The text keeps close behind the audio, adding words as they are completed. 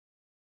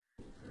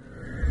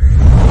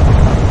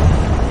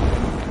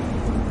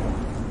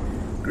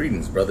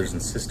Greetings, brothers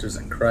and sisters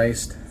in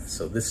Christ.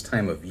 So this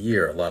time of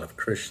year, a lot of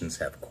Christians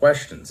have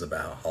questions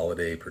about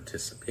holiday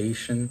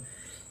participation,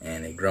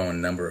 and a growing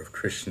number of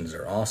Christians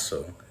are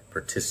also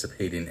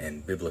participating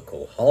in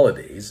biblical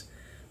holidays,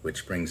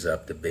 which brings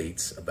up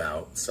debates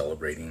about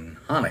celebrating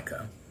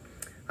Hanukkah.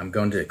 I'm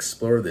going to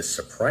explore this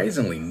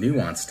surprisingly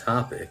nuanced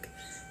topic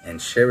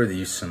and share with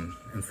you some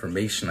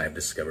information I've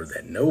discovered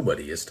that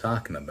nobody is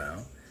talking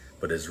about,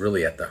 but is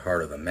really at the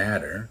heart of the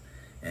matter.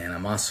 And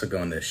I'm also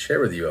going to share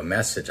with you a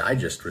message I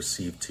just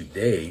received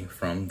today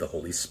from the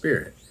Holy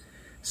Spirit.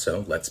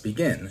 So let's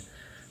begin.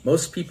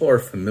 Most people are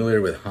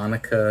familiar with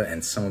Hanukkah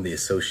and some of the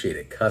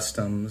associated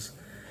customs,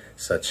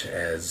 such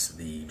as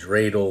the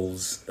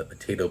dreidels, the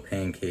potato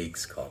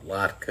pancakes called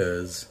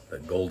latkes, the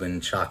golden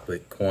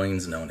chocolate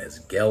coins known as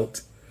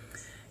gelt.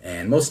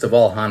 And most of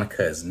all,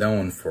 Hanukkah is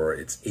known for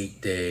its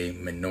 8-day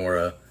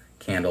menorah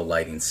candle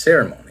lighting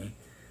ceremony.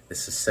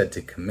 This is said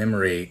to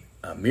commemorate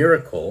a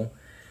miracle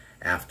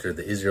after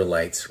the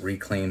Israelites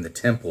reclaimed the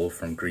temple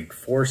from Greek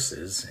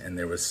forces, and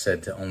there was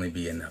said to only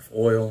be enough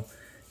oil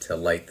to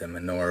light the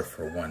menorah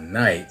for one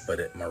night, but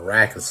it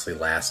miraculously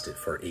lasted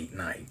for 8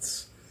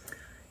 nights.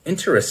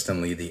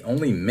 Interestingly, the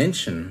only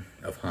mention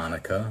of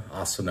Hanukkah,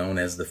 also known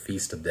as the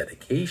Feast of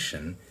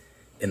Dedication,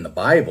 in the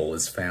Bible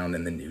is found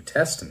in the New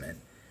Testament.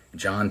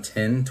 John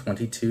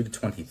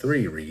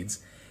 10:22-23 reads,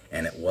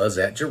 "And it was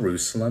at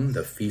Jerusalem,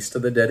 the Feast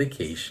of the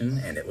Dedication,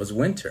 and it was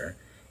winter,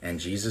 and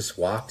Jesus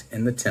walked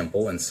in the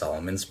temple in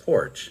Solomon's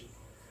porch."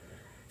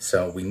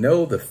 So we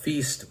know the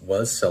feast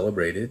was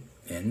celebrated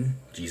in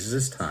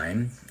Jesus'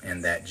 time,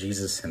 and that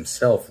Jesus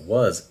himself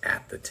was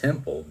at the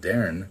temple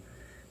during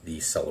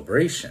the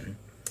celebration.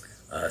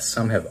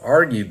 Some have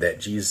argued that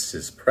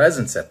Jesus'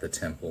 presence at the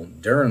temple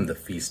during the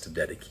Feast of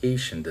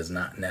Dedication does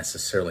not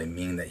necessarily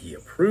mean that he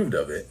approved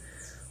of it,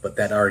 but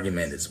that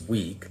argument is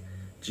weak.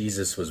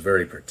 Jesus was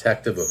very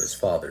protective of his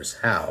Father's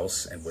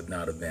house and would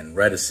not have been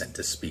reticent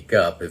to speak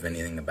up if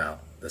anything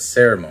about the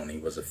ceremony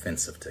was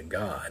offensive to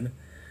God.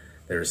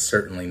 There is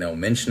certainly no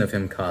mention of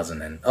him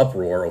causing an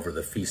uproar over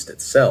the feast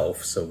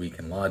itself, so we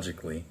can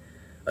logically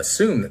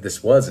assume that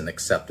this was an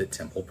accepted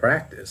temple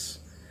practice.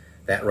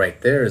 That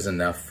right there is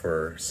enough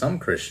for some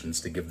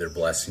Christians to give their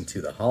blessing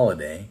to the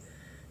holiday.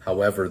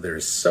 However, there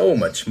is so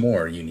much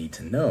more you need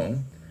to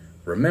know.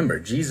 Remember,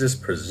 Jesus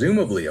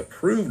presumably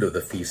approved of the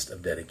Feast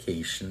of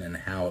Dedication and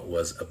how it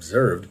was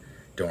observed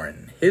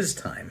during his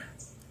time.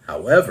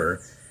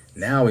 However,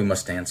 now we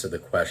must answer the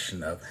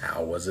question of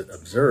how was it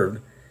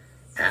observed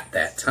at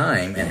that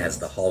time, and has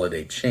the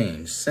holiday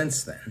changed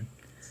since then?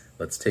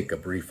 Let's take a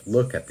brief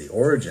look at the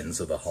origins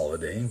of the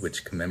holiday,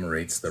 which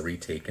commemorates the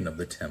retaking of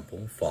the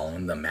temple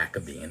following the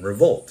Maccabean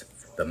Revolt.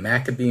 The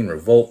Maccabean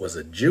Revolt was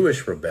a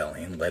Jewish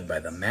rebellion led by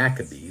the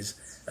Maccabees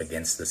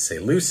against the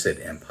Seleucid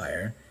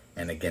Empire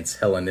and against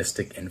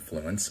Hellenistic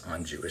influence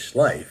on Jewish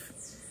life.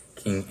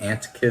 King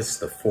Antiochus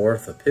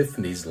IV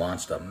Epiphanes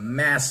launched a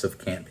massive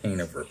campaign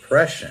of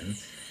repression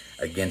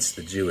against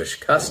the Jewish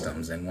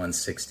customs in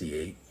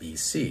 168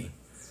 BC.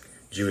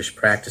 Jewish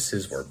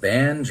practices were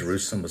banned,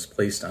 Jerusalem was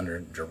placed under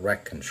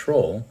direct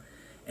control,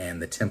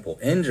 and the temple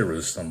in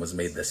Jerusalem was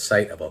made the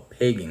site of a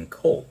pagan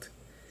cult.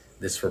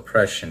 This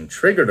repression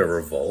triggered a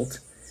revolt,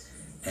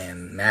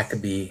 and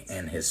Maccabee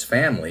and his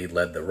family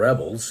led the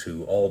rebels,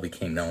 who all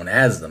became known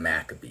as the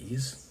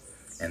Maccabees,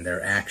 and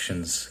their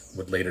actions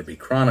would later be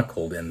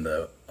chronicled in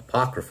the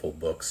apocryphal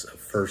books of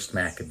 1st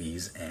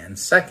Maccabees and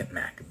 2nd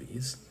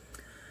Maccabees.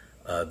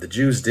 The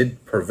Jews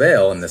did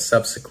prevail in the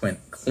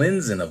subsequent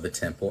cleansing of the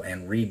temple,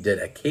 and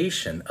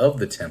rededication of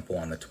the temple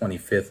on the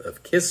 25th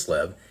of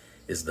Kislev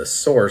is the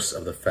source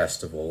of the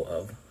festival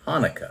of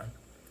Hanukkah.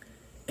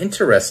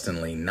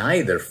 Interestingly,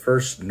 neither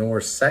 1st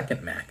nor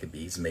 2nd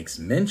Maccabees makes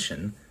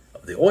mention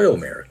of the oil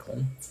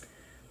miracle.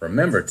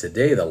 Remember,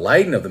 today the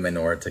lighting of the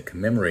menorah to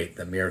commemorate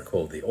the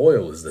miracle of the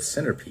oil is the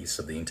centerpiece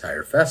of the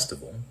entire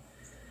festival.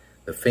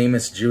 The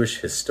famous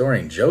Jewish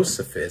historian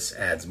Josephus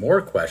adds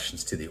more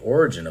questions to the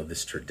origin of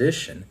this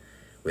tradition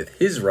with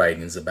his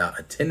writings about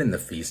attending the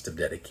Feast of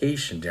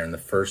Dedication during the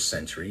 1st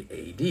century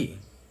AD.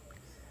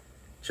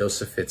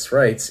 Josephus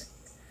writes,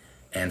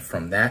 "And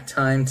from that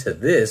time to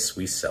this,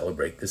 we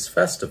celebrate this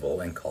festival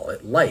and call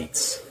it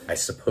lights. I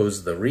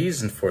suppose the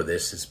reason for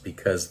this is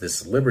because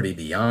this liberty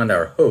beyond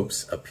our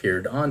hopes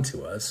appeared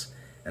unto us,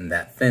 and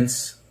that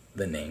thence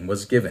the name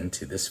was given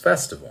to this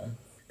festival."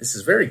 This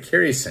is very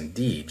curious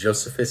indeed.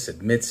 Josephus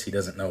admits he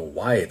doesn't know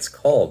why it's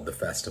called the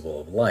Festival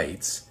of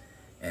Lights,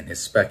 and his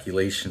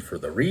speculation for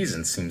the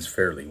reason seems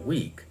fairly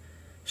weak.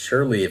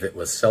 Surely if it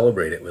was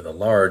celebrated with a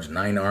large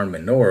 9-armed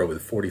menorah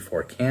with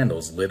 44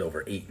 candles lit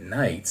over 8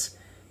 nights,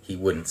 he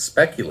wouldn't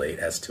speculate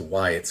as to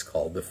why it's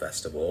called the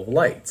Festival of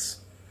Lights.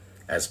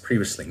 As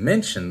previously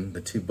mentioned,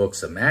 the 2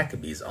 books of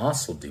Maccabees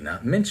also do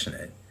not mention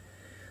it.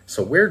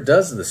 So where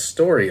does the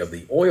story of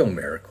the oil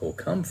miracle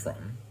come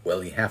from?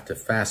 Well, you have to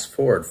fast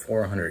forward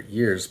 400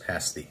 years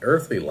past the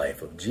earthly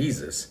life of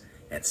Jesus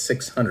and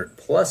 600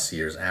 plus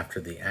years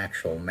after the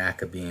actual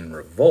Maccabean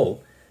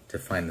revolt to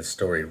find the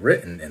story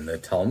written in the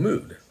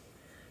Talmud.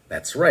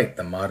 That's right,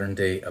 the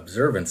modern-day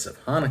observance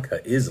of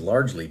Hanukkah is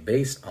largely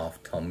based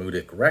off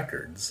Talmudic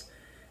records,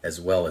 as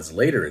well as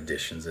later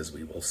additions, as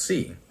we will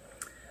see.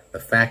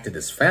 The fact it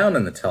is found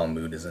in the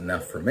Talmud is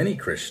enough for many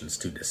Christians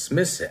to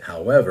dismiss it.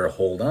 However,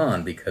 hold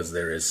on, because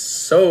there is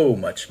so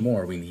much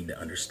more we need to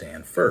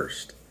understand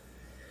first.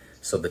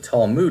 So the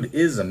Talmud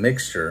is a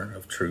mixture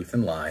of truth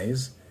and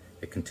lies.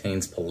 It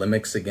contains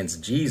polemics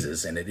against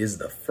Jesus, and it is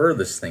the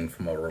furthest thing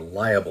from a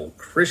reliable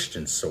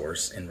Christian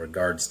source in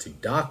regards to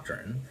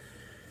doctrine.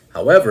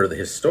 However, the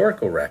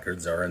historical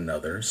records are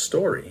another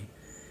story.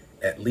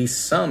 At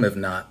least some, if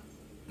not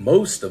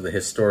most, of the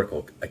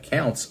historical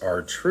accounts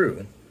are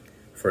true.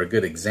 For a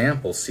good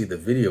example, see the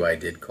video I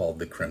did called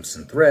The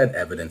Crimson Thread,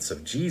 Evidence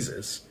of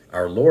Jesus.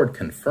 Our Lord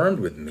confirmed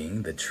with me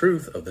the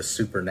truth of the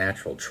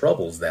supernatural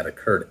troubles that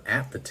occurred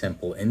at the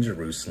temple in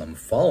Jerusalem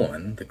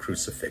following the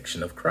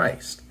crucifixion of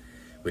Christ,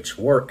 which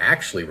were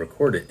actually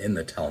recorded in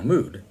the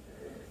Talmud.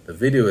 The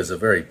video is a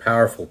very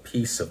powerful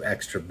piece of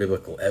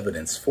extra-biblical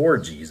evidence for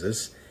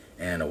Jesus,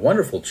 and a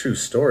wonderful true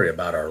story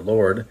about our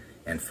Lord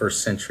and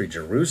first century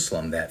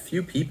Jerusalem that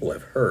few people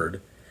have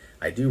heard.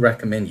 I do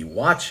recommend you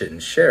watch it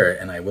and share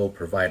it, and I will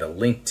provide a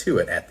link to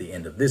it at the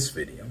end of this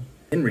video.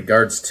 In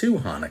regards to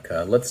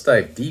Hanukkah, let's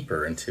dive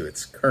deeper into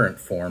its current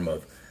form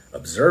of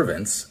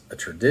observance, a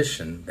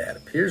tradition that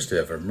appears to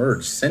have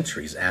emerged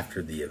centuries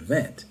after the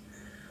event.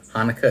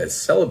 Hanukkah is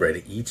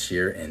celebrated each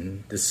year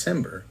in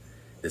December.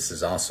 This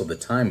is also the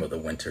time of the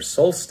winter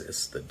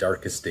solstice, the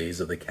darkest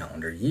days of the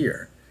calendar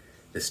year.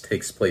 This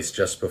takes place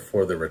just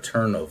before the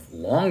return of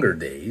longer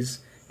days,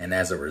 and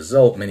as a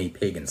result, many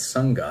pagan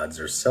sun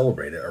gods are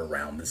celebrated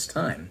around this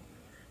time.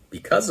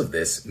 Because of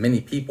this,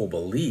 many people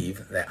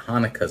believe that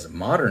Hanukkah's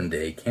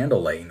modern-day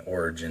candlelighting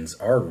origins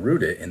are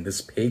rooted in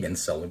this pagan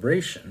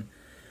celebration.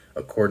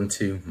 According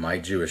to my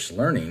Jewish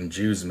learning,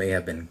 Jews may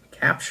have been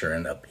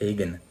capturing a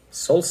pagan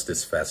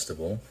solstice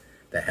festival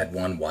that had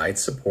won wide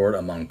support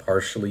among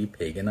partially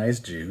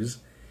paganized Jews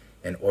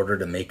in order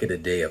to make it a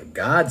day of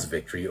God's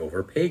victory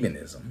over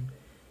paganism.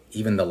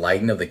 Even the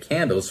lighting of the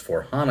candles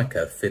for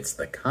Hanukkah fits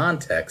the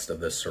context of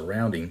the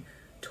surrounding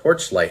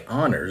torchlight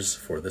honors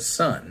for the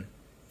sun."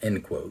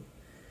 End quote.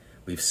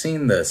 We've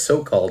seen the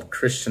so-called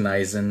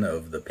Christianizing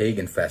of the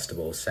pagan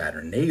festival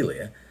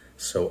Saturnalia,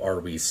 so are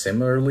we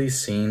similarly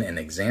seeing an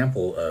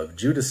example of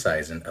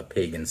Judaizing a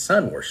pagan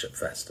sun worship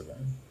festival?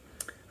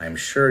 I'm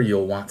sure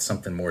you'll want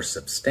something more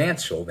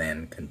substantial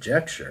than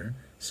conjecture,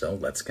 so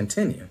let's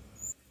continue.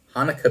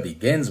 Hanukkah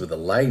begins with the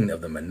lighting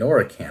of the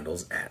menorah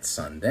candles at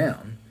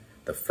sundown.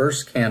 The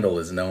first candle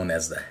is known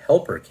as the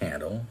helper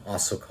candle,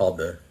 also called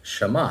the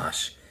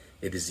shamash.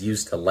 It is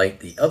used to light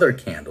the other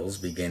candles,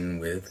 beginning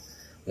with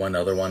one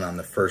other one on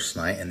the first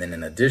night and then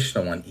an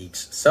additional one each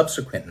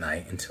subsequent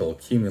night until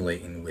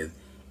accumulating with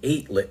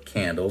 8 lit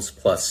candles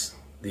plus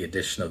the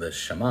addition of the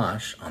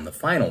shamash on the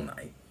final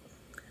night.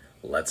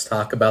 Let's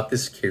talk about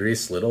this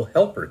curious little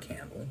helper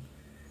candle.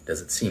 Does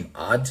it seem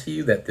odd to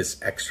you that this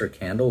extra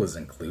candle is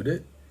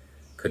included?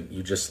 Couldn't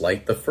you just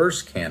light the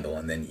first candle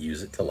and then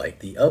use it to light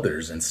the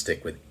others and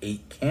stick with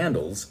 8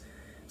 candles,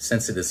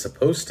 since it is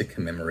supposed to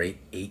commemorate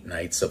 8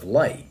 nights of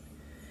light?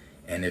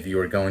 And if you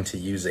are going to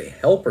use a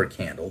helper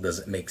candle, does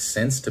it make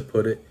sense to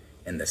put it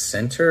in the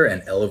center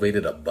and elevate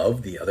it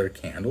above the other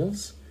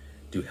candles?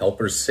 Do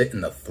helpers sit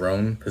in the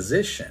throne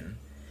position?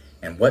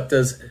 And what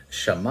does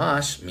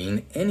shamash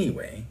mean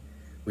anyway?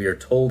 We are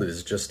told it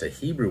is just a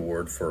Hebrew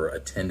word for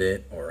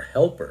attendant or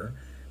helper,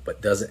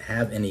 but does it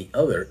have any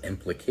other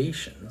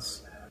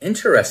implications?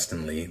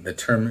 Interestingly, the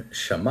term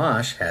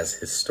shamash has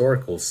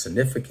historical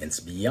significance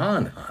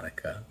beyond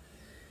Hanukkah.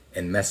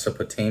 In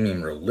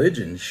Mesopotamian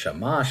religion,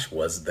 Shamash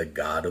was the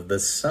god of the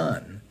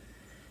sun.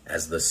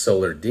 As the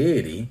solar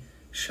deity,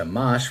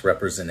 Shamash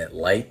represented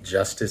light,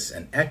 justice,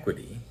 and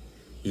equity.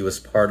 He was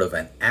part of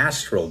an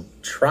astral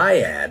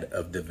triad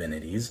of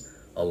divinities,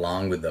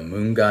 along with the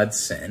moon god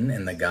Sin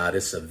and the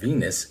goddess of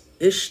Venus,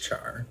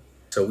 Ishtar.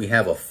 So we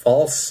have a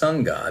false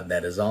sun god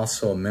that is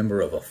also a member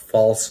of a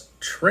false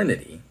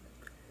trinity.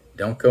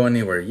 Don't go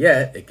anywhere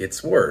yet, it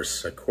gets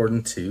worse.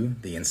 According to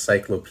the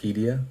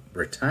Encyclopedia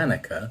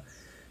Britannica,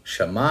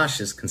 Shamash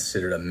is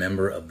considered a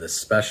member of the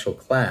special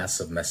class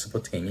of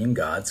Mesopotamian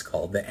gods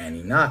called the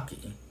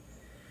Anunnaki.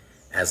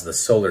 As the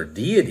solar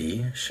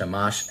deity,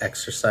 Shamash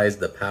exercised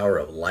the power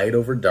of light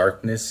over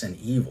darkness and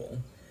evil.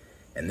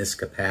 In this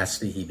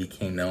capacity, he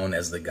became known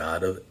as the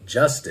god of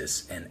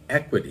justice and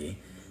equity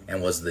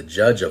and was the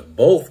judge of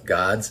both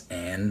gods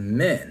and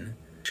men.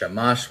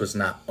 Shamash was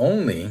not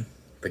only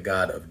the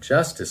god of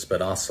justice,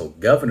 but also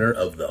governor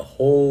of the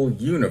whole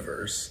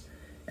universe.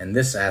 In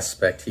this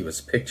aspect, he was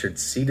pictured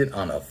seated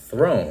on a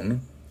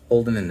throne,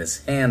 holding in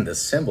his hand the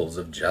symbols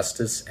of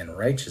justice and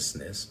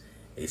righteousness,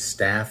 a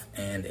staff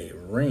and a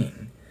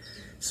ring.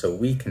 So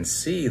we can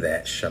see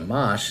that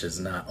Shamash is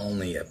not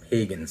only a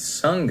pagan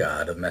sun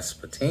god of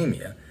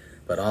Mesopotamia,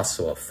 but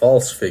also a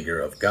false figure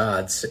of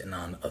God sitting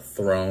on a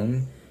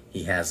throne.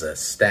 He has a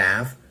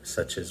staff,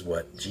 such as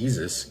what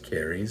Jesus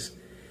carries,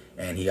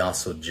 and he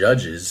also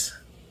judges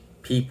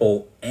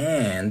people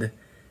and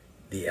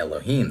the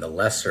Elohim, the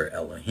lesser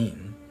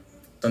Elohim.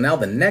 So now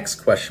the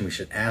next question we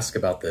should ask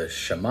about the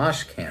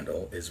Shamash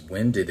candle is,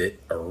 when did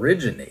it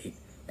originate?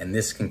 And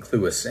this can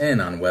clue us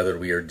in on whether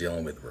we are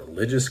dealing with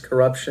religious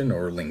corruption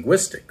or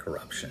linguistic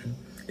corruption.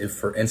 If,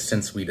 for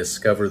instance, we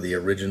discover the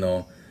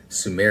original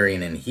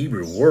Sumerian and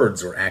Hebrew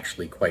words were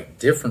actually quite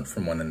different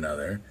from one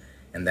another,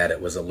 and that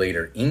it was a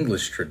later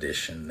English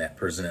tradition that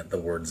presented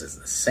the words as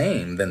the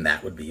same, then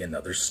that would be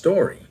another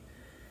story.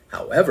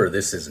 However,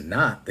 this is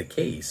not the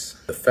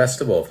case. The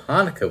festival of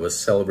Hanukkah was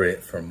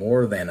celebrated for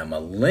more than a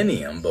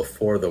millennium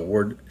before the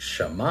word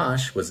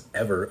Shamash was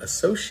ever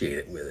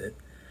associated with it.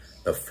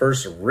 The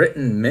first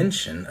written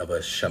mention of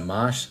a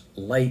Shamash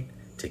light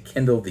to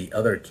kindle the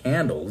other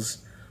candles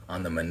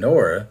on the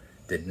menorah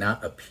did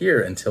not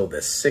appear until the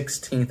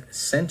 16th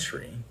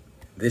century.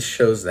 This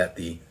shows that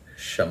the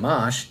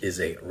Shamash is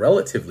a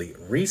relatively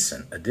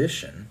recent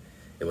addition.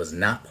 It was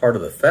not part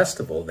of the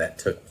festival that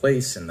took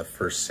place in the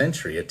first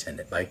century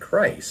attended by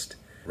Christ.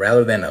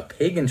 Rather than a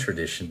pagan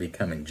tradition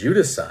becoming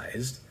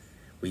Judaized,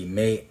 we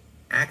may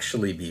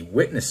actually be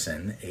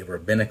witnessing a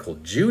rabbinical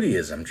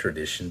Judaism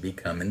tradition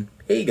becoming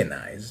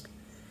paganized.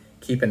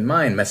 Keep in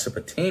mind,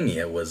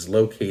 Mesopotamia was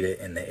located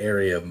in the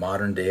area of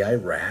modern-day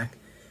Iraq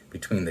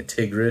between the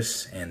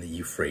Tigris and the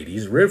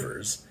Euphrates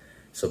rivers,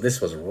 so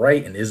this was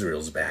right in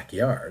Israel's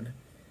backyard.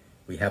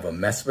 We have a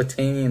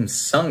Mesopotamian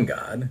sun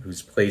god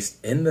who's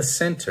placed in the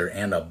center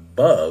and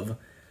above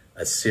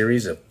a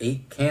series of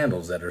 8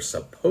 candles that are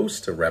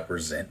supposed to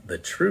represent the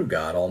true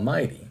God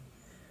Almighty.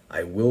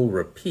 I will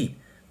repeat,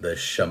 the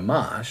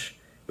Shamash,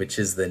 which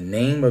is the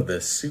name of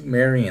the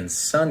Sumerian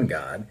sun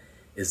god,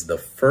 is the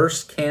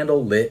first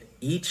candle lit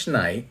each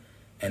night,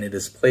 and it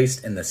is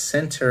placed in the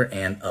center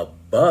and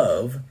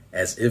above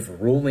as if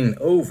ruling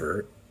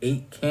over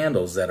 8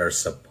 candles that are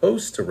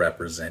supposed to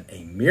represent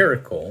a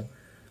miracle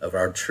of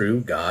our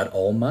true God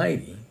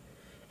Almighty.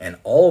 And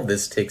all of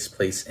this takes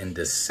place in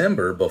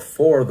December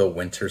before the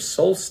winter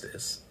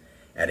solstice,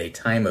 at a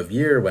time of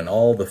year when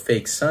all the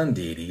fake sun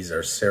deities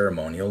are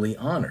ceremonially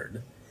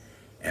honored.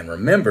 And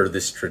remember,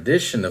 this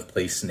tradition of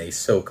placing a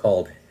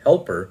so-called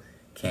helper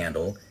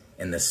candle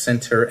in the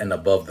center and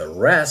above the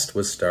rest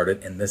was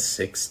started in the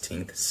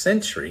 16th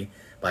century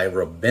by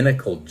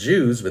rabbinical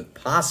Jews with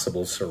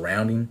possible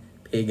surrounding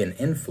pagan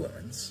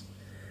influence.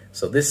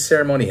 So this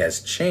ceremony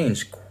has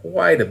changed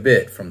quite a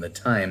bit from the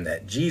time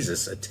that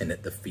Jesus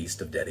attended the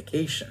Feast of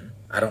Dedication.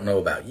 I don't know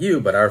about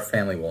you, but our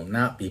family will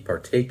not be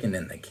partaking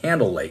in the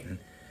candle lighting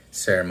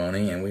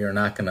ceremony, and we are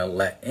not going to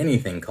let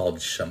anything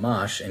called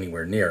Shamash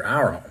anywhere near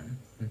our home.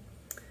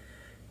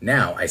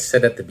 Now, I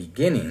said at the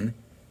beginning,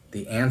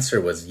 the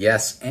answer was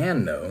yes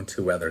and no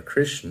to whether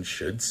Christians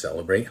should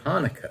celebrate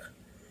Hanukkah.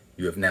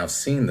 You have now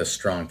seen the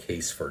strong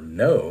case for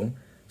no,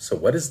 so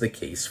what is the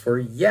case for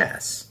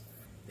yes?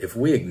 If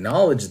we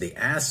acknowledge the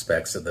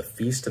aspects of the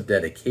Feast of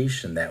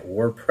Dedication that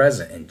were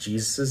present in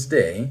Jesus'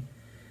 day,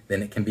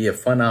 then it can be a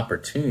fun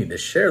opportunity to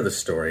share the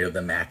story of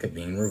the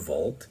Maccabean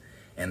Revolt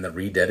and the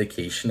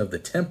rededication of the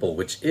temple,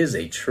 which is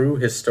a true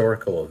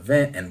historical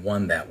event and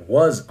one that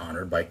was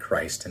honored by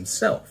Christ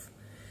himself.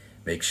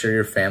 Make sure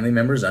your family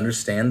members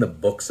understand the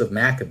books of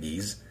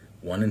Maccabees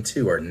 1 and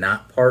 2 are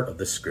not part of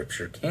the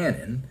scripture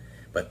canon,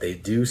 but they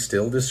do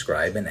still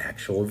describe an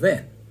actual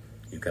event.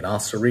 You can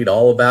also read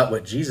all about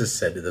what Jesus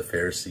said to the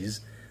Pharisees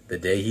the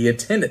day he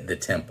attended the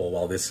temple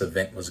while this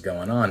event was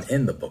going on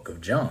in the book of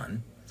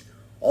John.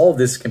 All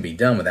this can be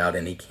done without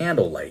any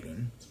candle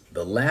lighting.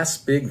 The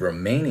last big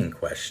remaining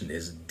question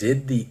is,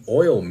 did the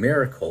oil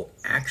miracle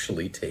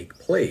actually take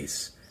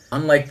place?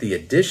 Unlike the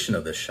addition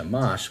of the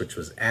Shamash, which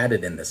was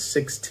added in the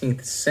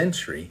 16th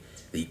century,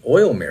 the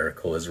oil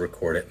miracle is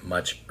recorded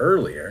much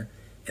earlier,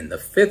 in the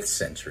 5th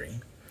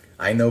century.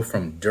 I know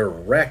from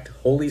direct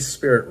Holy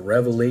Spirit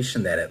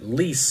revelation that at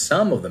least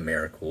some of the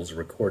miracles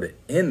recorded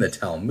in the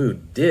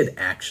Talmud did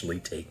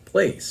actually take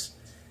place.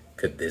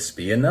 Could this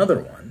be another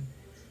one?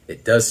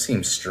 It does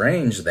seem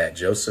strange that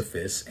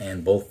Josephus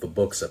and both the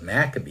books of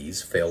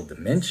Maccabees failed to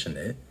mention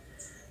it.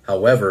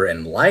 However,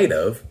 in light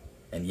of,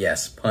 and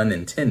yes, pun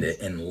intended,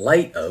 in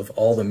light of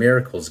all the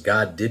miracles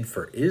God did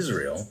for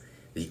Israel,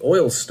 the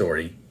oil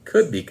story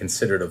could be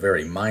considered a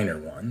very minor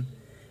one.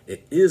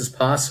 It is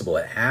possible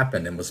it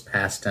happened and was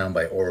passed down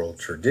by oral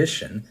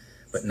tradition,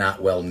 but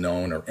not well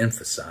known or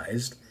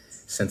emphasized,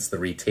 since the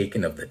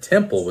retaking of the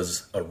temple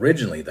was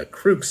originally the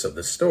crux of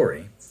the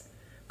story.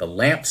 The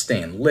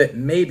lampstand lit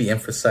may be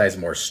emphasized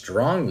more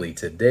strongly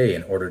today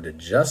in order to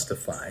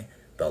justify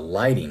the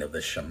lighting of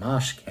the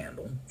Shamash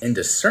candle. In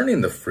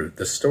discerning the fruit,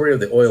 the story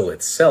of the oil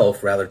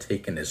itself, rather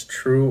taken as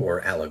true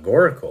or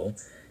allegorical,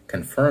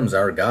 confirms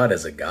our God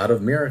as a God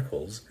of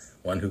miracles,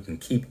 one who can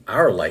keep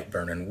our light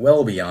burning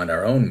well beyond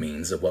our own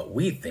means of what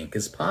we think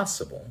is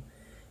possible.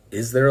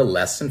 Is there a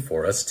lesson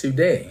for us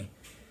today?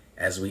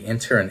 As we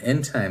enter an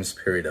end times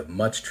period of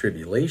much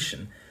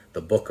tribulation,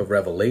 the book of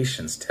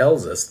Revelations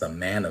tells us the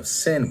man of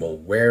sin will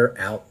wear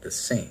out the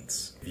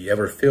saints. If you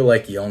ever feel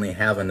like you only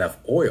have enough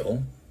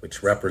oil,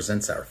 which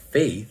represents our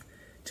faith,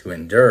 to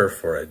endure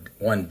for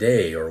one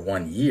day or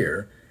 1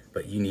 year,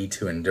 but you need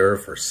to endure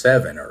for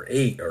 7 or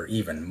 8 or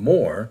even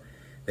more,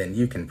 then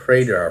you can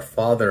pray to our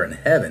Father in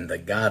heaven, the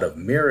God of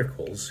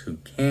miracles, who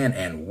can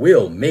and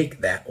will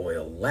make that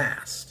oil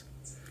last.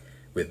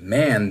 With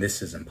man,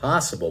 this is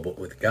impossible, but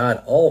with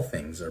God, all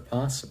things are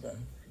possible.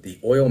 The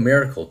oil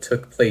miracle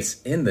took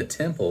place in the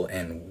temple,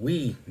 and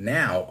we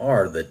now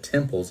are the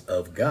temples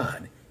of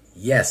God.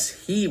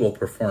 Yes, he will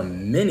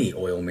perform many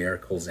oil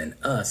miracles in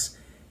us,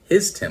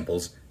 his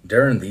temples,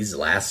 during these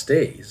last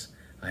days.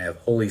 I have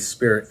Holy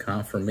Spirit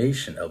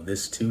confirmation of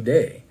this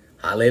today.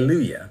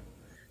 Hallelujah.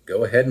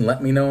 Go ahead and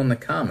let me know in the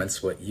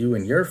comments what you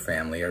and your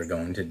family are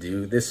going to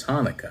do this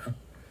Hanukkah.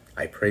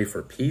 I pray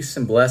for peace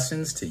and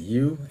blessings to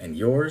you and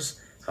yours,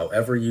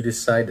 however you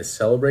decide to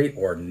celebrate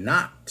or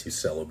not to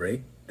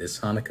celebrate this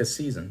Hanukkah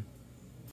season.